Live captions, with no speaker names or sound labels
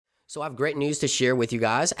So I have great news to share with you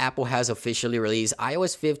guys. Apple has officially released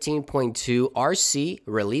iOS 15.2 RC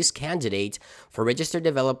release candidate for registered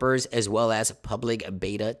developers as well as public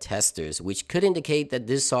beta testers, which could indicate that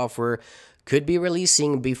this software could be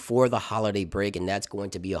releasing before the holiday break, and that's going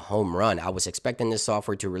to be a home run. I was expecting this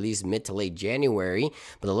software to release mid to late January,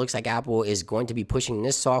 but it looks like Apple is going to be pushing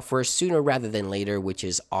this software sooner rather than later, which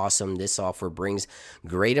is awesome. This software brings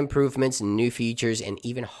great improvements, new features, and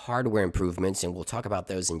even hardware improvements, and we'll talk about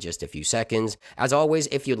those in just a few seconds. As always,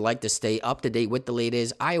 if you'd like to stay up to date with the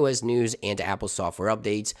latest iOS news and Apple software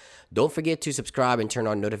updates, don't forget to subscribe and turn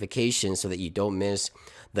on notifications so that you don't miss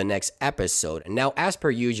the next episode. Now, as per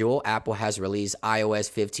usual, Apple has released iOS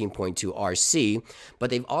 15.2 RC, but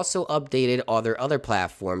they've also updated other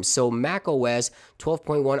platforms. So macOS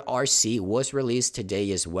 12.1 RC was released today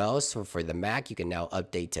as well. So for the Mac, you can now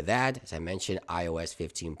update to that. As I mentioned, iOS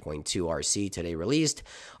 15.2 RC today released.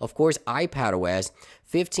 Of course, iPadOS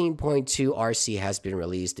 15.2 RC has been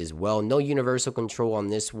released as well. No universal control on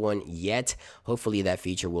this one yet. Hopefully that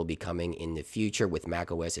feature will be coming in the future with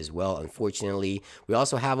macOS as well. Unfortunately, we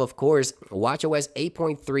also have, of course, watchOS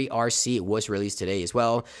 8.3 RC was released today as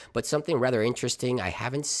well. But something rather interesting, I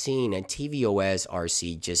haven't seen a tvOS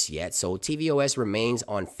RC just yet. So tvOS remains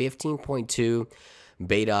on 15.2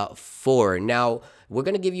 beta 4. Now, we're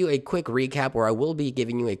going to give you a quick recap, or I will be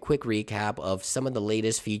giving you a quick recap of some of the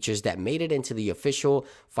latest features that made it into the official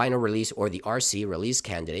final release, or the RC release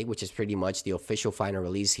candidate, which is pretty much the official final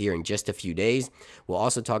release here in just a few days. We'll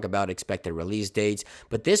also talk about expected release dates,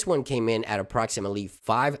 but this one came in at approximately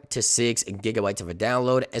 5 to 6 gigabytes of a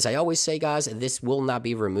download. As I always say, guys, this will not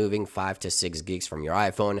be removing 5 to 6 gigs from your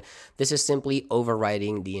iPhone. This is simply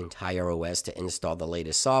overwriting the entire OS to install the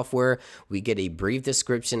latest software. We get a brief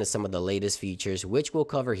description of some of the latest features, which we'll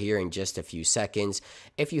cover here in just a few seconds.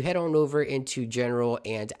 If you head on over into general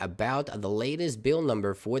and about the latest build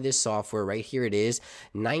number for this software, right here it is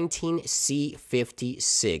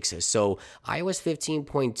 19C56. So iOS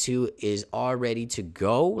 15.2 is all ready to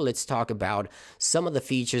go. Let's talk about some of the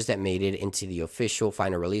features that made it into the official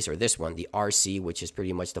final release, or this one, the RC, which is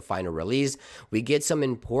pretty much the final release. We get some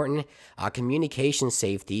important communication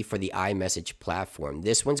safety for the iMessage platform.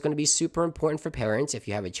 This one's going to be super important for parents. If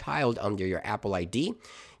you have a child under your Apple ID,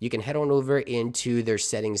 you can head on over into their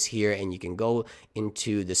settings here, and you can go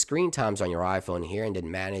into the screen times on your iPhone here and then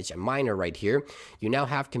manage a minor right here. You now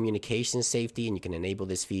have communication safety, and you can enable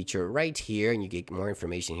this feature right here, and you get more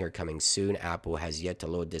information here coming soon. Apple has yet to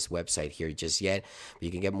load this website here just yet, but you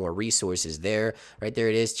can get more resources there. Right there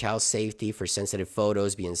it is, child safety for sensitive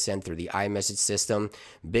photos being sent through the iMessage system.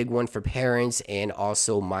 Big one for parents and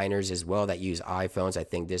also minors as well that use iPhones. I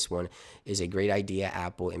think this one is a great idea.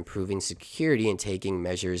 Apple improving security and taking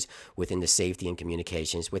measures within the safety and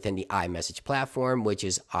communications within the iMessage platform, which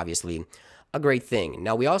is obviously a great thing.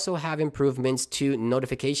 Now, we also have improvements to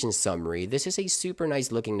notification summary. This is a super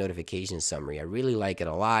nice looking notification summary. I really like it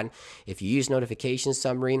a lot. If you use notification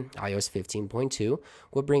summary, iOS 15.2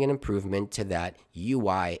 will bring an improvement to that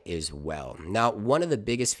UI as well. Now, one of the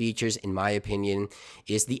biggest features, in my opinion,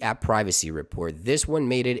 is the app privacy report. This one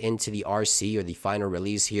made it into the RC, or the final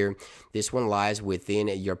release here. This one lies within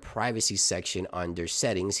your privacy section under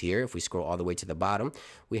settings here. If we scroll all the way to the bottom,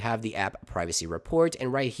 we have the app privacy report,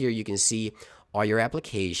 and right here you can see all your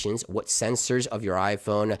applications, what sensors of your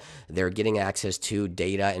iPhone they're getting access to,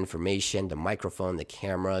 data, information, the microphone, the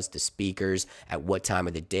cameras, the speakers, at what time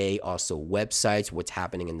of the day, also websites, what's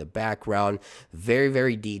happening in the background. Very,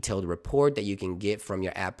 very detailed report that you can get from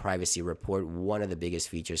your app privacy report. One of the biggest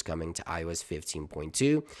features coming to iOS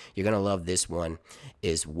 15.2. You're going to love this one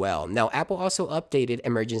as well. Now, Apple also updated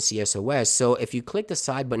emergency SOS. So if you click the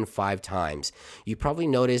side button 5 times, you probably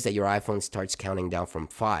notice that your iPhone starts counting down from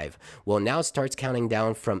 5. Well, now it starts counting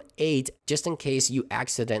down from 8, just in case you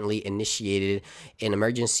accidentally initiated an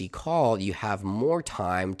emergency call. You have more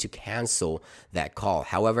time to cancel that call.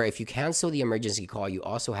 However, if you cancel the emergency call, you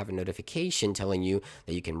also have a notification telling you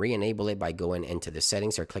that you can re-enable it by going into the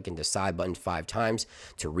settings or clicking the side button 5 times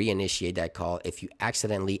to reinitiate that call if you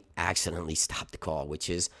accidentally stop the call, which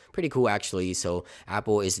is pretty cool actually. So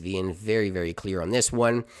Apple is being very, very clear on this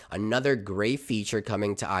one. Another great feature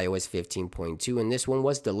coming to iOS 15.2, and this one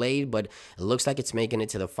was delayed, but it looks like it's making it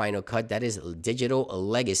to the final cut. That is digital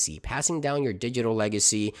legacy, passing down your digital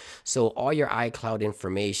legacy. So all your iCloud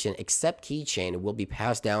information except keychain will be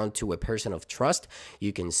passed down to a person of trust.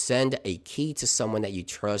 You can send a key to someone that you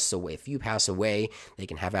trust, so if you pass away, they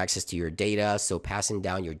can have access to your data. So passing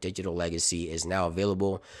down your digital legacy is now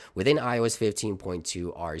available within iOS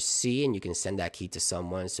 15.2 RC, and you can send that key to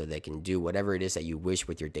someone so they can do whatever it is that you wish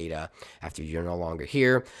with your data after you're no longer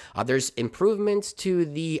here. There's improvements to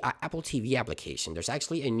the Apple TV application. There's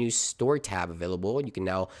actually a new store tab available. You can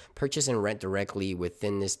now purchase and rent directly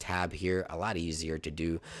within this tab here. A lot easier to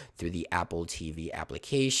do through the Apple TV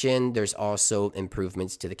application. There's also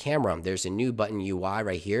improvements to the camera. There's a new button UI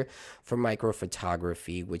right here for micro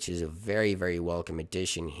photography, which is a very, very welcome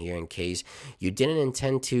addition here. In case you didn't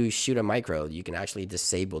intend to shoot a micro, you can actually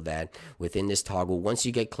disable that within this toggle once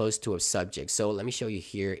you get close to a subject. So let me show you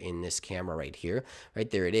here in this camera right here. Right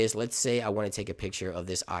there it is. Let's say I want to take a picture of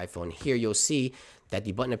this iPhone here. You'll see that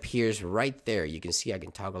the button appears right there. You can see I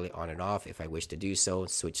can toggle it on and off if I wish to do so.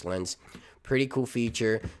 Switch lens. Pretty cool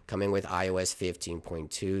feature coming with iOS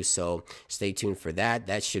 15.2. So stay tuned for that.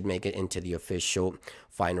 That should make it into the official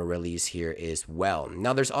final release here as well.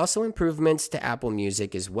 Now there's also improvements to Apple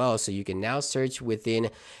Music as well. So you can now search within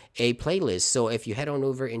a playlist. So if you head on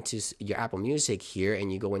over into your Apple Music here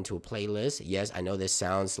and you go into a playlist, yes, I know this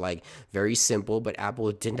sounds like very simple, but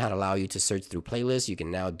Apple did not allow you to search through playlists. You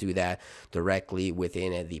can now do that directly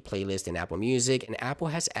within the playlist in Apple Music. And Apple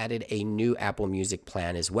has added a new Apple Music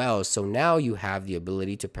plan as well. So now you have the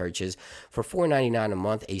ability to purchase for $4.99 a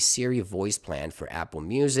month a Siri voice plan for Apple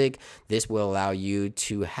Music. This will allow you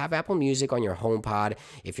to have Apple Music on your HomePod.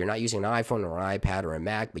 If you're not using an iPhone or an iPad or a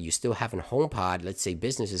Mac, but you still have a HomePod, let's say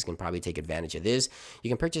businesses can probably take advantage of this. You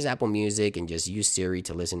can purchase Apple Music and just use Siri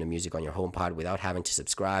to listen to music on your HomePod without having to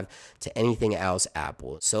subscribe to anything else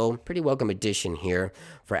Apple. So pretty welcome addition here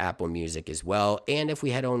for Apple Music as well. And if we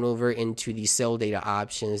head on over into the cell data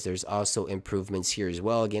options, there's also improvements here as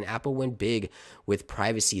well. Again, Apple went big with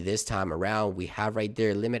privacy this time around. We have right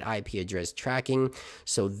there limit IP address tracking.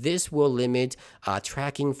 So this will limit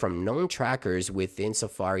tracking from known trackers within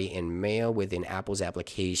Safari and Mail within Apple's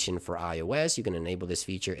application for iOS. You can enable this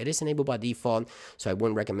feature. It is enabled by default, so I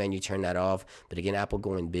wouldn't recommend you turn that off. But again, Apple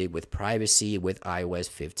going big with privacy with iOS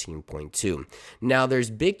 15.2. Now there's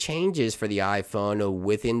big changes for the iPhone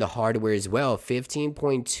within the hardware as well.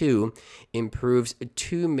 15.2 improves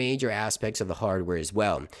two major aspects of the hardware as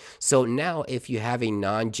well. So now if you have a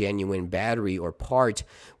non-genuine battery or part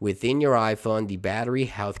within your iPhone, the battery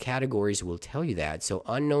health categories will tell you that. So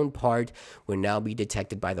unknown part will now be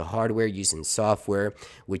detected by the hardware using software,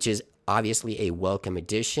 which is obviously a welcome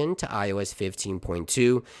addition to iOS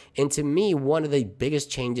 15.2. And to me, one of the biggest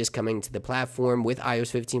changes coming to the platform with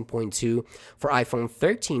iOS 15.2 for iPhone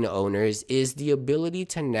 13 owners is the ability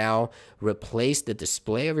to now replace the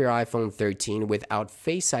display of your iPhone 13 without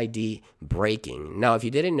Face ID breaking. Now, if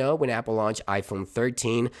you didn't know, when Apple launched iPhone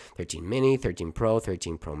 13, 13 mini, 13 Pro,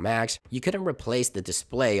 13 Pro Max, you couldn't replace the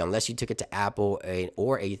display unless you took it to Apple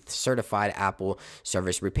or a certified Apple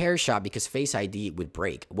service repair shop because Face ID would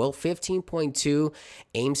break. Well, 15.2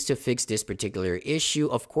 aims to fix this particular issue.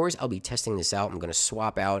 Of course, I'll be testing this out. I'm going to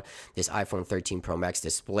swap out this iPhone 13 Pro Max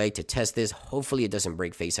display to test this. Hopefully, it doesn't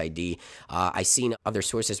break Face ID. I've seen other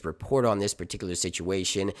sources report on this particular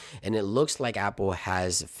situation, and it looks like Apple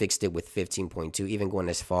has fixed it with 15.2, even going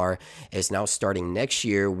as far as now starting next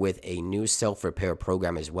year with a new self-repair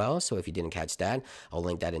program as well. So if you didn't catch that, I'll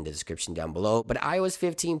link that in the description down below. But iOS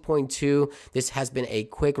 15.2, this has been a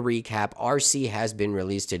quick recap. RC has been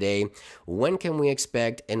released today. When can we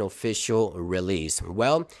expect an official release?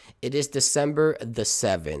 Well, it is December the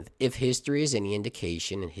 7th. If history is any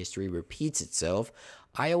indication and history repeats itself,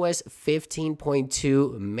 iOS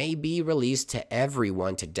 15.2 may be released to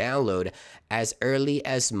everyone to download as early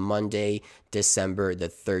as Monday, December the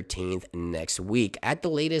 13th next week. At the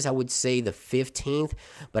latest, I would say the 15th,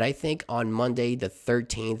 but I think on Monday, the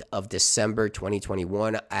 13th of December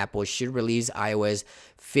 2021, Apple should release iOS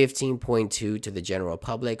 15.2 to the general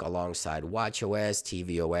public alongside watchOS,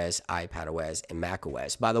 tvOS, iPadOS, and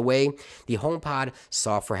macOS. By the way, the HomePod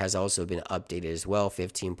software has also been updated as well.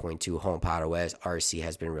 15.2 HomePodOS RC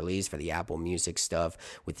has been released for the Apple Music stuff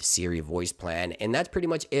with the Siri voice plan, and that's pretty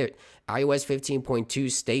much it. iOS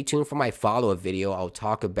 15.2, stay tuned for my follow-up video. I'll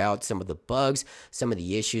talk about some of the bugs, some of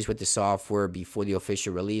the issues with the software before the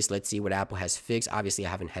official release. Let's see what Apple has fixed. Obviously, I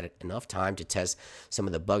haven't had enough time to test some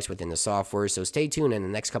of the bugs within the software, so stay tuned. In the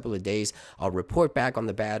next couple of days, I'll report back on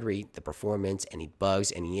the battery, the performance, any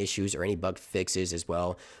bugs, any issues, or any bug fixes as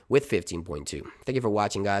well with 15.2. Thank you for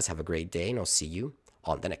watching, guys. Have a great day, and I'll see you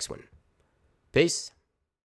on the next one. Peace.